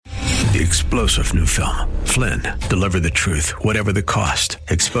The explosive new film, Flynn, deliver the truth, whatever the cost,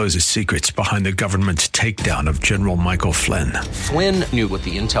 exposes secrets behind the government's takedown of General Michael Flynn. Flynn knew what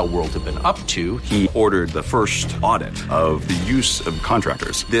the intel world had been up to. He ordered the first audit of the use of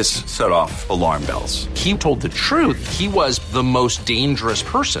contractors. This set off alarm bells. He told the truth. He was the most dangerous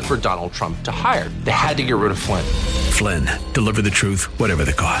person for Donald Trump to hire. They had to get rid of Flynn. Flynn, deliver the truth, whatever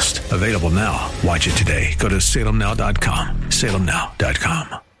the cost. Available now. Watch it today. Go to salemnow.com.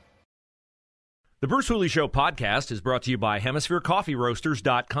 salemnow.com. The Bruce Hooley Show podcast is brought to you by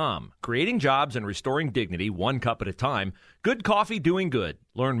HemisphereCoffeeRoasters.com. Creating jobs and restoring dignity one cup at a time. Good coffee doing good.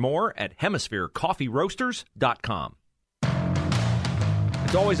 Learn more at HemisphereCoffeeRoasters.com.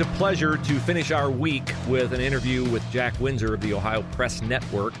 It's always a pleasure to finish our week with an interview with Jack Windsor of the Ohio Press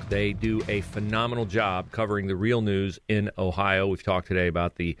Network. They do a phenomenal job covering the real news in Ohio. We've talked today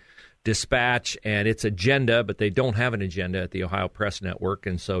about the Dispatch and its agenda, but they don't have an agenda at the Ohio Press Network,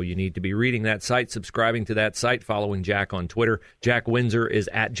 and so you need to be reading that site, subscribing to that site, following Jack on Twitter. Jack Windsor is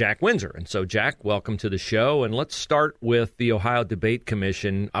at Jack Windsor. And so, Jack, welcome to the show, and let's start with the Ohio Debate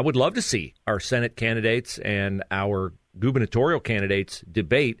Commission. I would love to see our Senate candidates and our gubernatorial candidates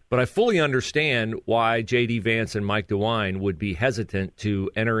debate, but I fully understand why J.D. Vance and Mike DeWine would be hesitant to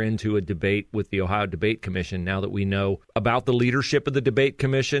enter into a debate with the Ohio Debate Commission now that we know about the leadership of the Debate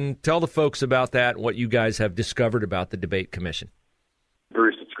Commission. Tell the folks about that, what you guys have discovered about the Debate Commission.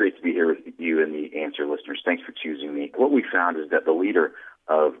 Bruce, it's great to be here with you and the Answer listeners. Thanks for choosing me. What we found is that the leader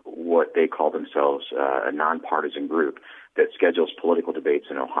of what they call themselves a nonpartisan group that schedules political debates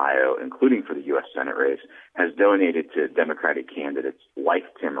in Ohio, including for the U.S. Senate race, has donated to Democratic candidates like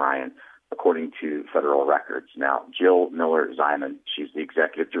Tim Ryan, according to federal records. Now, Jill Miller-Ziman, she's the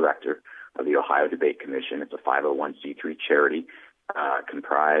executive director of the Ohio Debate Commission. It's a 501c3 charity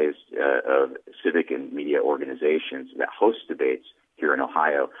comprised of civic and media organizations that host debates here in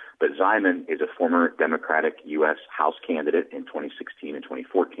Ohio. But Ziman is a former Democratic U.S. House candidate in 2016 and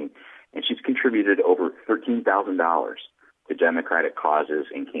 2014, and she's contributed over $13,000 to Democratic causes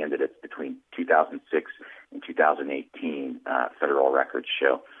and candidates between 2006 and 2018, federal records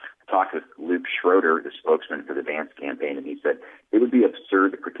show. I talked with Luke Schroeder, the spokesman for the Vance campaign, and he said it would be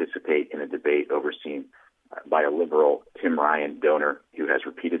absurd to participate in a debate overseen by a liberal Tim Ryan donor who has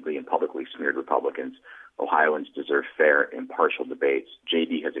repeatedly and publicly smeared Republicans. Ohioans deserve fair, impartial debates.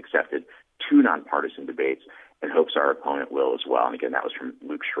 JD has accepted 2 nonpartisan debates and hopes our opponent will as well. And again, that was from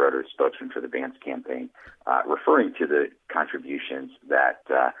Luke Schroeder, spokesman for the Vance campaign, referring to the contributions that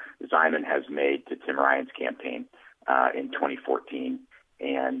Ziman has made to Tim Ryan's campaign in 2014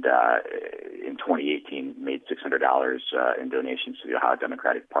 and in 2018 made $600 in donations to the Ohio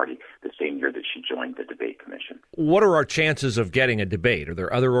Democratic Party the same year that she joined the Debate Commission. What are our chances of getting a debate? Are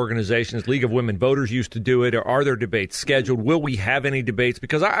there other organizations? League of Women Voters used to do it. Or are there debates scheduled? Will we have any debates?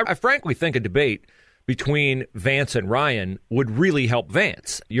 Because I frankly think a debate between Vance and Ryan would really help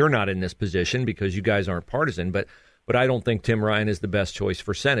Vance. You're not in this position because you guys aren't partisan, but I don't think Tim Ryan is the best choice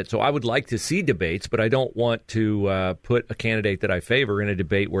for Senate. So I would like to see debates, but I don't want to put a candidate that I favor in a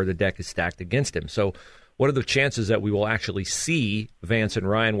debate where the deck is stacked against him. So what are the chances that we will actually see Vance and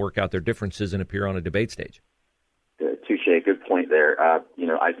Ryan work out their differences and appear on a debate stage? Touche, good point there.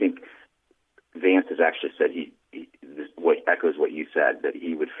 I think Vance has actually said what echoes what you said, that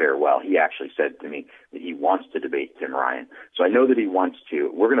he would fare well. He actually said to me that he wants to debate Tim Ryan. So I know that he wants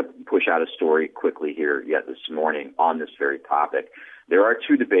to. We're going to push out a story quickly here yet this morning on this very topic. There are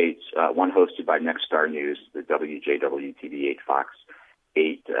 2 debates, one hosted by Nexstar News, the WJW TV8 Fox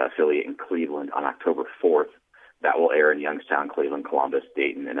 8 affiliate in Cleveland on October 4th. That will air in Youngstown, Cleveland, Columbus,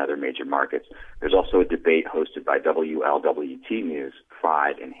 Dayton, and other major markets. There's also a debate hosted by WLWT News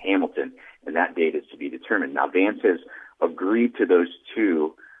 5 in Hamilton, and that date is to be determined. Now, Vance has agreed to those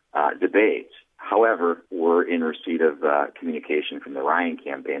 2 debates. However, we're in receipt of communication from the Ryan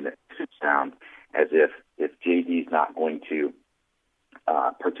campaign that makes it sound as if JD is not going to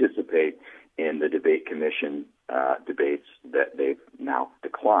participate in the debate commission debates that they've now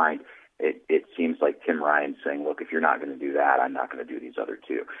declined, it seems like Tim Ryan's saying, look, if you're not going to do that, I'm not going to do these other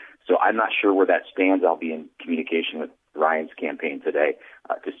 2. So I'm not sure where that stands. I'll be in communication with Ryan's campaign today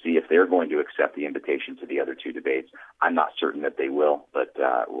to see if they're going to accept the invitation to the other 2 debates. I'm not certain that they will, but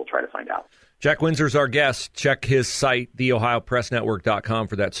we'll try to find out. Jack Windsor's our guest. Check his site, theohiopressnetwork.com,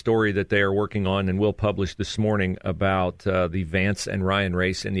 for that story that they are working on and will publish this morning about the Vance and Ryan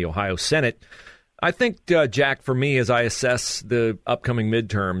race in the Ohio Senate. I think, Jack, for me, as I assess the upcoming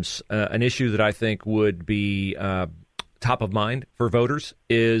midterms, an issue that I think would be top of mind for voters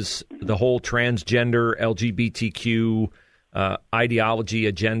is the whole transgender LGBTQ ideology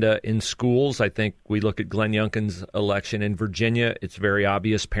agenda in schools. I think we look at Glenn Youngkin's election in Virginia. It's very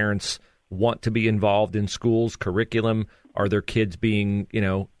obvious parents want to be involved in schools, curriculum. Are their kids being,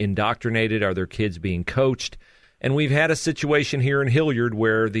 indoctrinated? Are their kids being coached? And we've had a situation here in Hilliard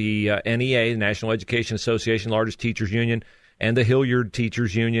where the NEA, the National Education Association, largest teachers union, and the Hilliard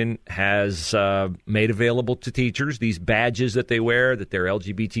Teachers Union has made available to teachers these badges that they wear, that they're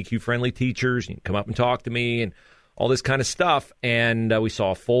LGBTQ-friendly teachers. You can come up and talk to me and all this kind of stuff. And we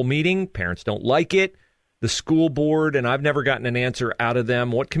saw a full meeting. Parents don't like it. The school board, and I've never gotten an answer out of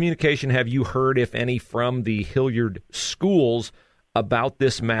them. What communication have you heard, if any, from the Hilliard schools about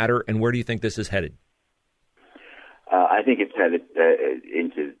this matter, and where do you think this is headed? I think it's headed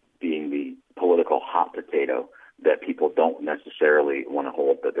into being the political hot potato that people don't necessarily want to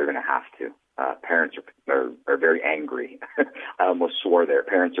hold, but they're going to have to. Parents are very angry. I almost swore there.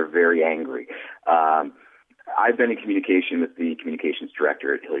 Parents are very angry. I've been in communication with the communications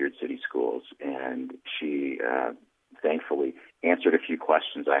director at Hilliard City Schools, and she thankfully answered a few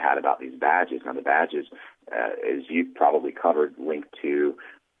questions I had about these badges. Now, the badges, as you probably covered, link to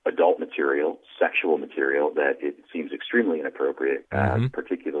adult material, sexual material that it seems extremely inappropriate,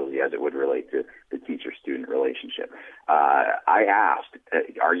 particularly as it would relate to the teacher-student relationship. I asked,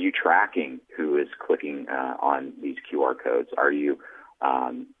 are you tracking who is clicking on these QR codes? Are you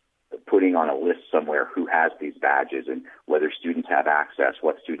putting on a list somewhere who has these badges and whether students have access,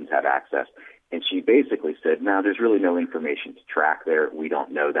 what students have access? And she basically said, no, there's really no information to track there. We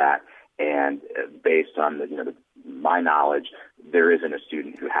don't know that. And based on my knowledge, there isn't a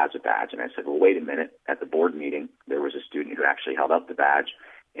student who has a badge. And I said, well, wait a minute. At the board meeting, there was a student who actually held up the badge,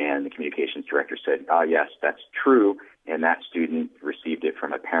 and the communications director said, oh, yes, that's true. And that student received it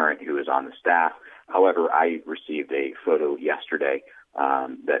from a parent who is on the staff. However, I received a photo yesterday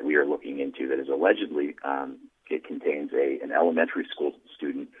that we are looking into that is allegedly it contains an elementary school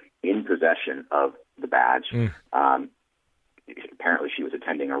student in possession of the badge. Apparently she was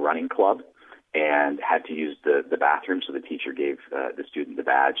attending a running club and had to use the bathroom, so the teacher gave the student the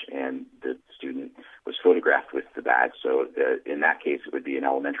badge, and the student was photographed with the badge. So in that case, it would be an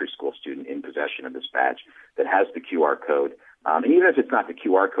elementary school student in possession of this badge that has the QR code. And even if it's not the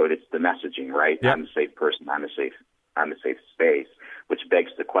QR code, it's the messaging, right? Yep. I'm a safe person. I'm a safe space, which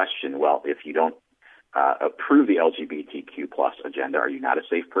begs the question, well, if you don't approve the LGBTQ plus agenda, are you not a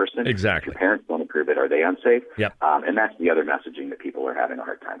safe person? Exactly. If your parents don't approve it, are they unsafe? Yep. And that's the other messaging that people are having a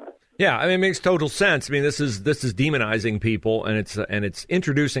hard time with. Yeah, I mean, it makes total sense. I mean, this is demonizing people, and it's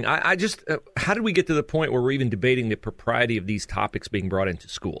introducing. I just how did we get to the point where we're even debating the propriety of these topics being brought into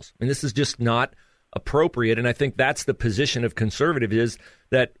schools? I mean, this is just not appropriate, and I think that's the position of conservative, is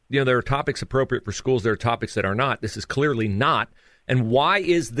that there are topics appropriate for schools, there are topics that are not. This is clearly not. And why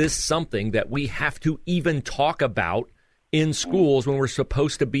is this something that we have to even talk about in schools when we're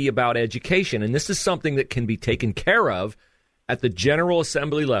supposed to be about education? And this is something that can be taken care of at the General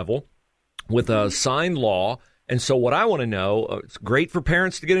Assembly level with a signed law. And so what I want to know, it's great for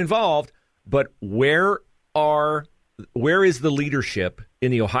parents to get involved, but where is the leadership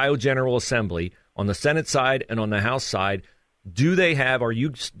in the Ohio General Assembly on the Senate side and on the House side? Do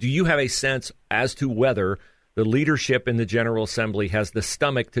you have a sense as to whether the leadership in the General Assembly has the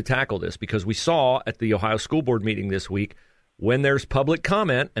stomach to tackle this? Because we saw at the Ohio School Board meeting this week, when there's public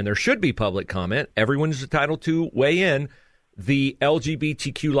comment, and there should be public comment, everyone's entitled to weigh in, the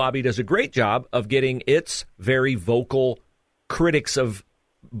LGBTQ lobby does a great job of getting its very vocal critics of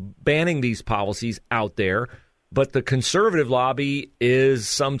banning these policies out there. But the conservative lobby is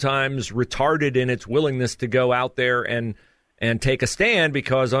sometimes retarded in its willingness to go out there and take a stand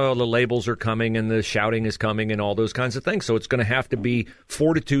because, the labels are coming and the shouting is coming and all those kinds of things. So it's going to have to be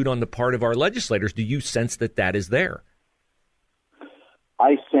fortitude on the part of our legislators. Do you sense that is there?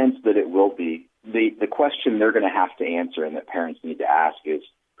 I sense that it will be. The question they're going to have to answer and that parents need to ask is,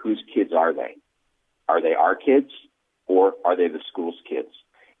 whose kids are they? Are they our kids, or are they the school's kids?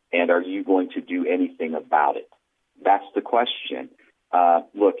 And are you going to do anything about it? That's the question.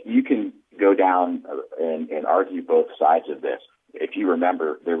 Look, you can go down and argue both sides of this. If you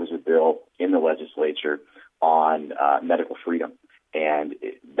remember, there was a bill in the legislature on medical freedom, and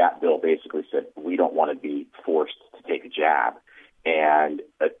that bill basically said we don't want to be forced to take a jab. And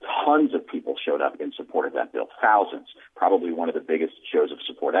tons of people showed up in support of that bill, thousands, probably one of the biggest shows of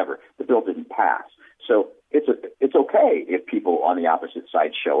support ever. The bill didn't pass. So it's okay if people on the opposite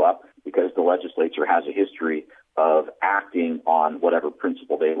side show up, because the legislature has a history of acting on whatever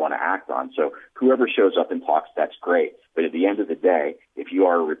principle they want to act on. So whoever shows up and talks, that's great. But at the end of the day, if you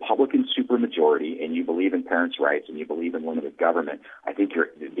are a Republican supermajority and you believe in parents' rights and you believe in limited government, I think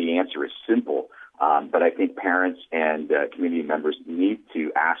the answer is simple. But I think parents and community members need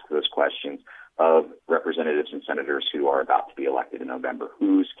to ask those questions of representatives and senators who are about to be elected in November.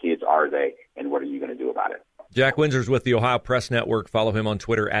 Whose kids are they, and what are you going to do about it? Jack Windsor's with the Ohio Press Network. Follow him on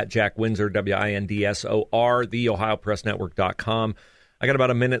Twitter at Jack Windsor, Windsor, theohiopressnetwork.com. I got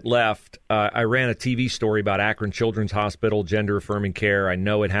about a minute left. I ran a TV story about Akron Children's Hospital, gender-affirming care. I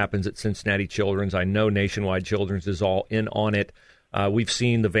know it happens at Cincinnati Children's. I know Nationwide Children's is all in on it. We've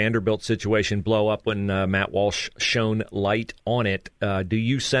seen the Vanderbilt situation blow up when Matt Walsh shone light on it. Do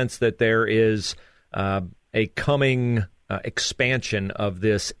you sense that there is a coming expansion of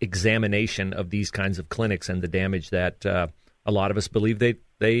this examination of these kinds of clinics and the damage that a lot of us believe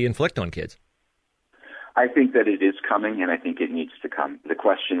they inflict on kids? I think that it is coming, and I think it needs to come. The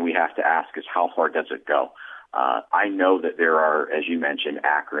question we have to ask is, how far does it go? I know that there are, as you mentioned,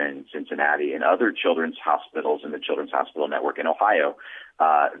 Akron, Cincinnati, and other children's hospitals in the Children's Hospital Network in Ohio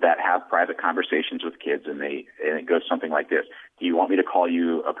that have private conversations with kids, and it goes something like this. Do you want me to call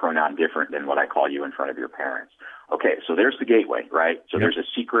you a pronoun different than what I call you in front of your parents? Okay, so there's the gateway, right? So There's a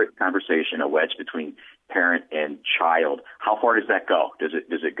secret conversation, a wedge between parent and child. How far does that go? Does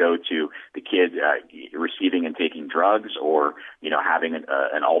it go to the kid receiving and taking drugs, or having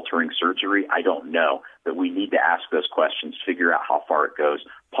an altering surgery? I don't know, but we need to ask those questions, figure out how far it goes,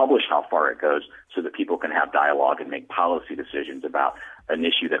 publish how far it goes, so that people can have dialogue and make policy decisions about an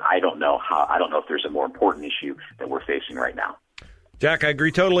issue that I don't know if there's a more important issue that we're facing right now. Jack, I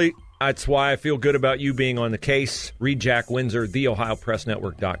agree totally. That's why I feel good about you being on the case. Read Jack Windsor,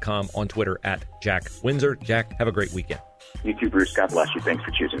 theohiopressnetwork.com, on Twitter at Jack Windsor. Jack, have a great weekend. You too, Bruce. God bless you. Thanks for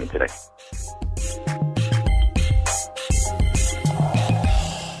choosing me today.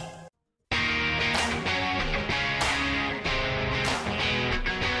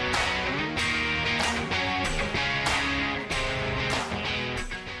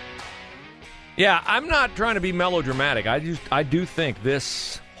 Yeah, I'm not trying to be melodramatic. I do think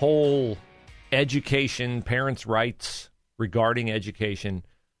this whole education, parents' rights regarding education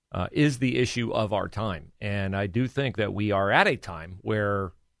is the issue of our time. And I do think that we are at a time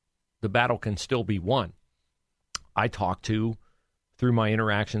where the battle can still be won. I talk to, through my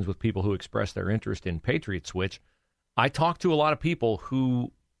interactions with people who express their interest in Patriot Switch, I talk to a lot of people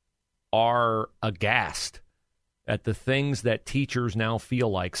who are aghast at the things that teachers now feel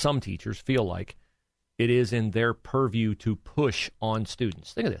like, some teachers feel like, it is in their purview to push on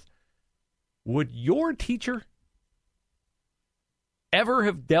students. Think of this. Would your teacher ever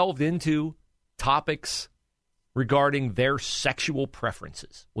have delved into topics regarding their sexual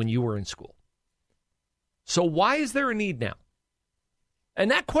preferences when you were in school? So why is there a need now? And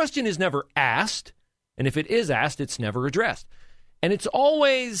that question is never asked, and if it is asked, it's never addressed. And it's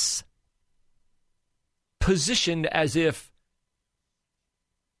always positioned as if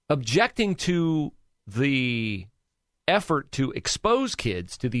objecting to the effort to expose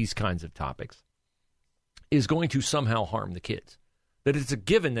kids to these kinds of topics is going to somehow harm the kids. That it's a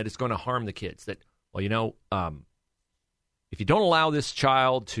given that it's going to harm the kids. That, well, if you don't allow this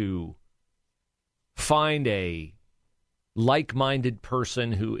child to find a like-minded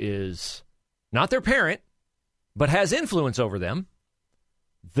person who is not their parent, but has influence over them,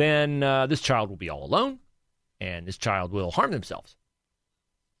 then this child will be all alone, and this child will harm themselves.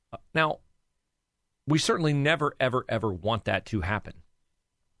 Now, we certainly never, ever, ever want that to happen.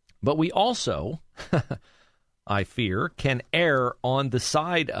 But we also, I fear, can err on the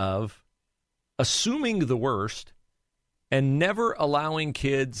side of assuming the worst and never allowing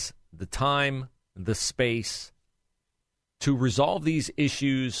kids the time, the space to resolve these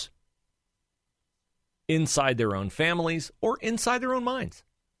issues inside their own families or inside their own minds.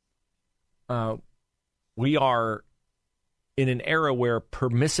 We are in an era where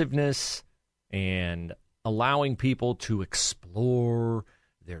permissiveness and allowing people to explore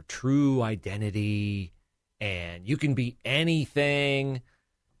their true identity, and you can be anything.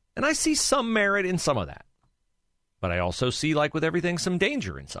 And I see some merit in some of that. But I also see, like with everything, some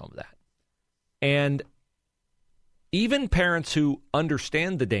danger in some of that. And even parents who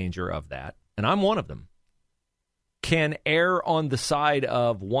understand the danger of that, and I'm one of them, can err on the side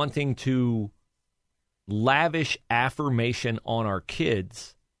of wanting to lavish affirmation on our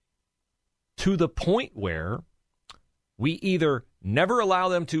kids to the point where we either never allow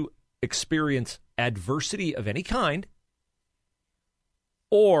them to experience adversity of any kind,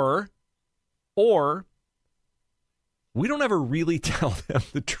 or we don't ever really tell them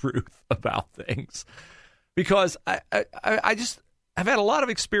the truth about things. Because I just have had a lot of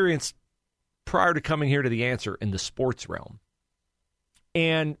experience prior to coming here to The Answer in the sports realm.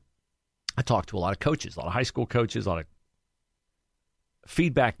 And I talk to a lot of coaches, a lot of high school coaches, a lot of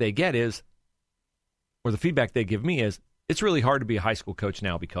feedback they get is or the feedback they give me is, it's really hard to be a high school coach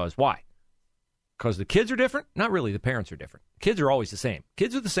now because why? Because the kids are different? Not really. The parents are different. Kids are always the same.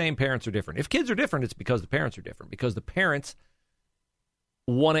 Kids are the same. Parents are different. If kids are different, it's because the parents are different, because the parents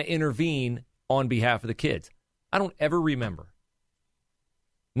want to intervene on behalf of the kids. I don't ever remember,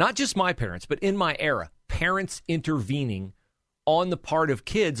 not just my parents, but in my era, parents intervening on the part of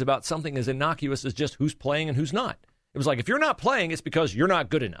kids about something as innocuous as just who's playing and who's not. It was like, if you're not playing, it's because you're not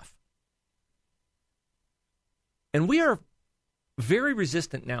good enough. And we are very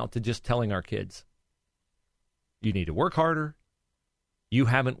resistant now to just telling our kids, you need to work harder. You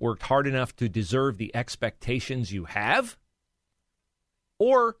haven't worked hard enough to deserve the expectations you have.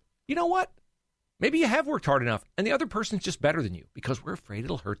 Or, you know what? Maybe you have worked hard enough and the other person's just better than you, because we're afraid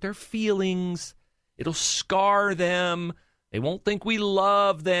it'll hurt their feelings. It'll scar them. They won't think we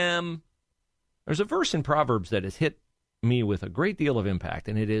love them. There's a verse in Proverbs that has hit me with a great deal of impact,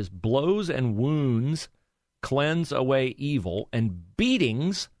 and it is, blows and wounds cleanse away evil, and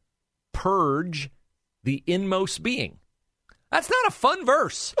beatings purge the inmost being. That's not a fun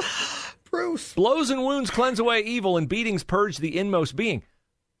verse. Bruce. Blows and wounds cleanse away evil, and beatings purge the inmost being.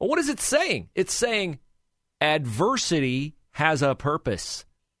 Well, what is it saying? It's saying adversity has a purpose.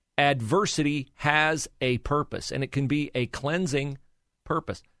 Adversity has a purpose, and it can be a cleansing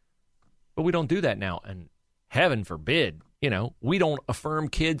purpose. But we don't do that now, and heaven forbid, we don't affirm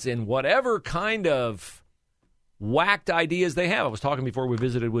kids in whatever kind of whacked ideas they have. I was talking before we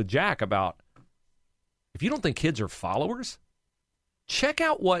visited with Jack about, if you don't think kids are followers, check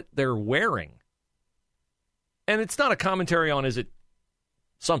out what they're wearing. And it's not a commentary on is it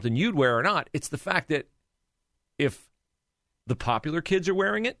something you'd wear or not. It's the fact that if the popular kids are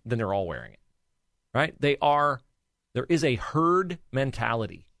wearing it, then they're all wearing it, right? There is a herd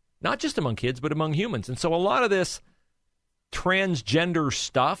mentality, not just among kids, but among humans. And so a lot of this transgender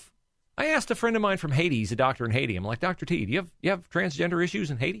stuff, I asked a friend of mine from Haiti, he's a doctor in Haiti. I'm like, Dr. T, do you have transgender issues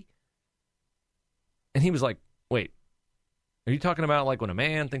in Haiti? And he was like, wait, are you talking about like when a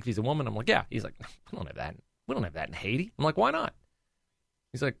man thinks he's a woman? I'm like, yeah. He's like, we don't have that. We don't have that in Haiti. I'm like, why not?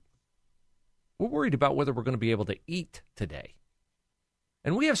 He's like, we're worried about whether we're going to be able to eat today.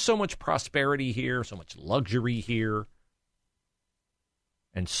 And we have so much prosperity here, so much luxury here,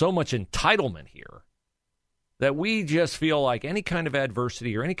 and so much entitlement here, that we just feel like any kind of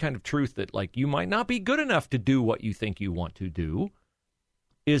adversity or any kind of truth that like you might not be good enough to do what you think you want to do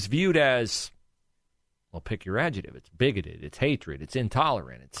is viewed as, well, pick your adjective. It's bigoted, it's hatred, it's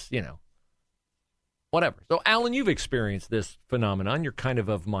intolerant, it's, whatever. So, Alan, you've experienced this phenomenon. You're kind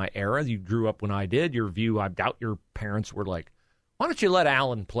of my era. You grew up when I did. Your view, I doubt your parents were like, why don't you let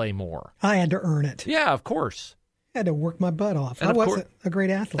Alan play more? I had to earn it. Yeah, of course. I had to work my butt off. And I wasn't a great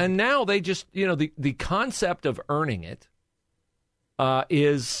athlete. And now they just, the concept of earning it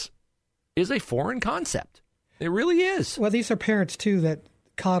is a foreign concept. It really is. Well, these are parents, too, that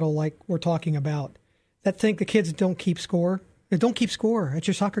coddle like we're talking about, that think the kids don't keep score. They don't keep score at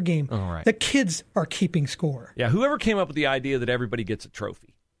your soccer game. All right. The kids are keeping score. Yeah, whoever came up with the idea that everybody gets a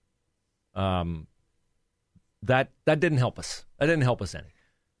trophy, that didn't help us. That didn't help us any.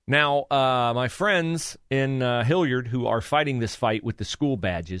 Now, my friends in Hilliard who are fighting this fight with the school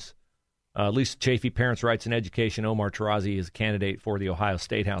badges, Lisa Chafee, Parents' Rights and Education, Omar Tarazi is a candidate for the Ohio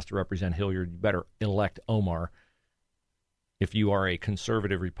State House to represent Hilliard. You better elect Omar if you are a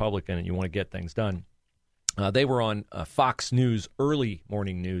conservative Republican and you want to get things done. They were on Fox News, early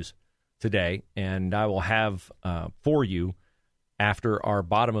morning news today, and I will have for you after our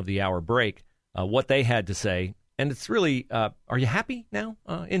bottom of the hour break what they had to say. And it's really, are you happy now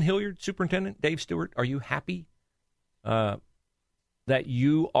in Hilliard, Superintendent Dave Stewart? Are you happy that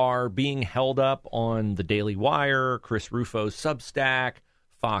you are being held up on the Daily Wire, Chris Rufo's Substack,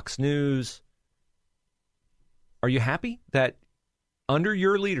 Fox News? Are you happy that under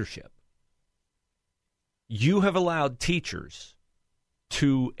your leadership, you have allowed teachers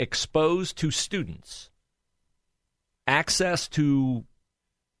to expose to students access to,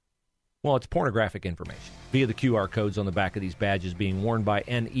 well, it's pornographic information via the QR codes on the back of these badges being worn by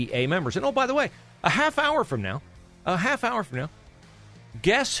NEA members? And, oh, by the way, a half hour from now,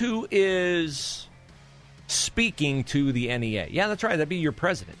 guess who is speaking to the NEA? Yeah, that's right. That'd be your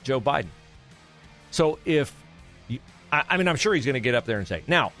president, Joe Biden. So if, I'm sure he's going to get up there and say,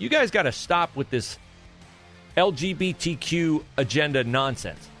 now, you guys got to stop with this LGBTQ agenda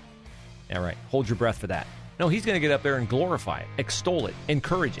nonsense. All right, hold your breath for that. No, he's going to get up there and glorify it, extol it,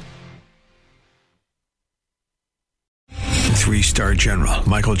 encourage it. Three-star general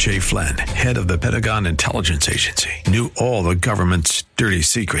Michael J. Flynn, head of the Pentagon Intelligence Agency, knew all the government's dirty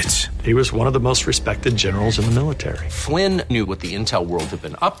secrets. He was one of the most respected generals in the military. Flynn knew what the intel world had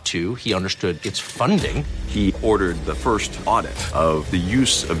been up to. He understood its funding. He ordered the first audit of the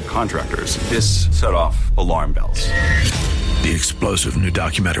use of contractors. This set off alarm bells. The explosive new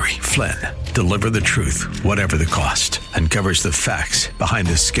documentary, Flynn, Deliver the Truth, Whatever the Cost, uncovers the facts behind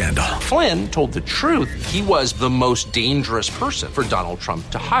this scandal. Flynn told the truth. He was the most dangerous person for Donald Trump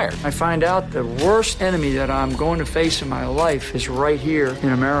to hire. I find out the worst enemy that I'm going to face in my life is right here in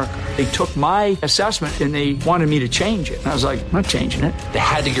America. They took my assessment and they wanted me to change it. And I was like, I'm not changing it. They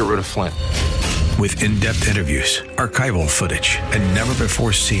had to get rid of Flynn. With in-depth interviews, archival footage, and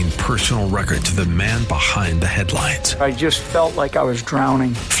never-before-seen personal records of the man behind the headlines. I just felt like I was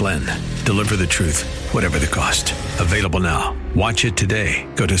drowning. Flynn, Deliver the Truth, Whatever the Cost. Available now. Watch it today.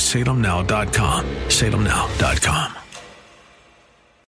 Go to salemnow.com. salemnow.com.